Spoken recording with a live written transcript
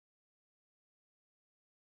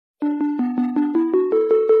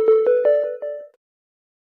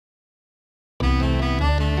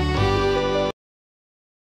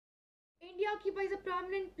occupies a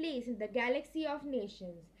prominent place in the galaxy of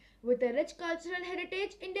nations. With a rich cultural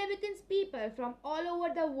heritage, India beckons people from all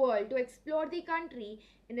over the world to explore the country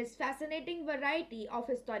in its fascinating variety of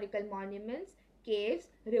historical monuments, caves,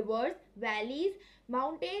 rivers, valleys,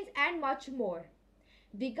 mountains, and much more.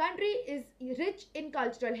 The country is rich in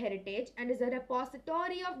cultural heritage and is a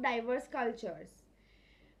repository of diverse cultures.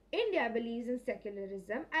 India believes in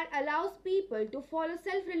secularism and allows people to follow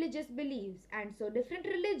self religious beliefs, and so different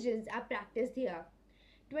religions are practiced here.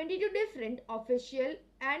 22 different official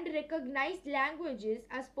and recognized languages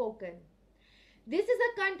are spoken. This is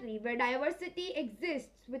a country where diversity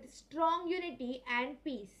exists with strong unity and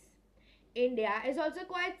peace. India is also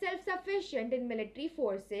quite self sufficient in military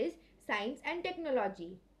forces, science, and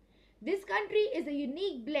technology. This country is a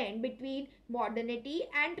unique blend between modernity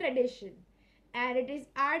and tradition, and it is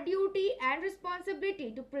our duty and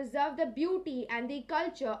responsibility to preserve the beauty and the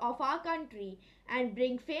culture of our country and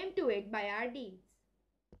bring fame to it by our deeds.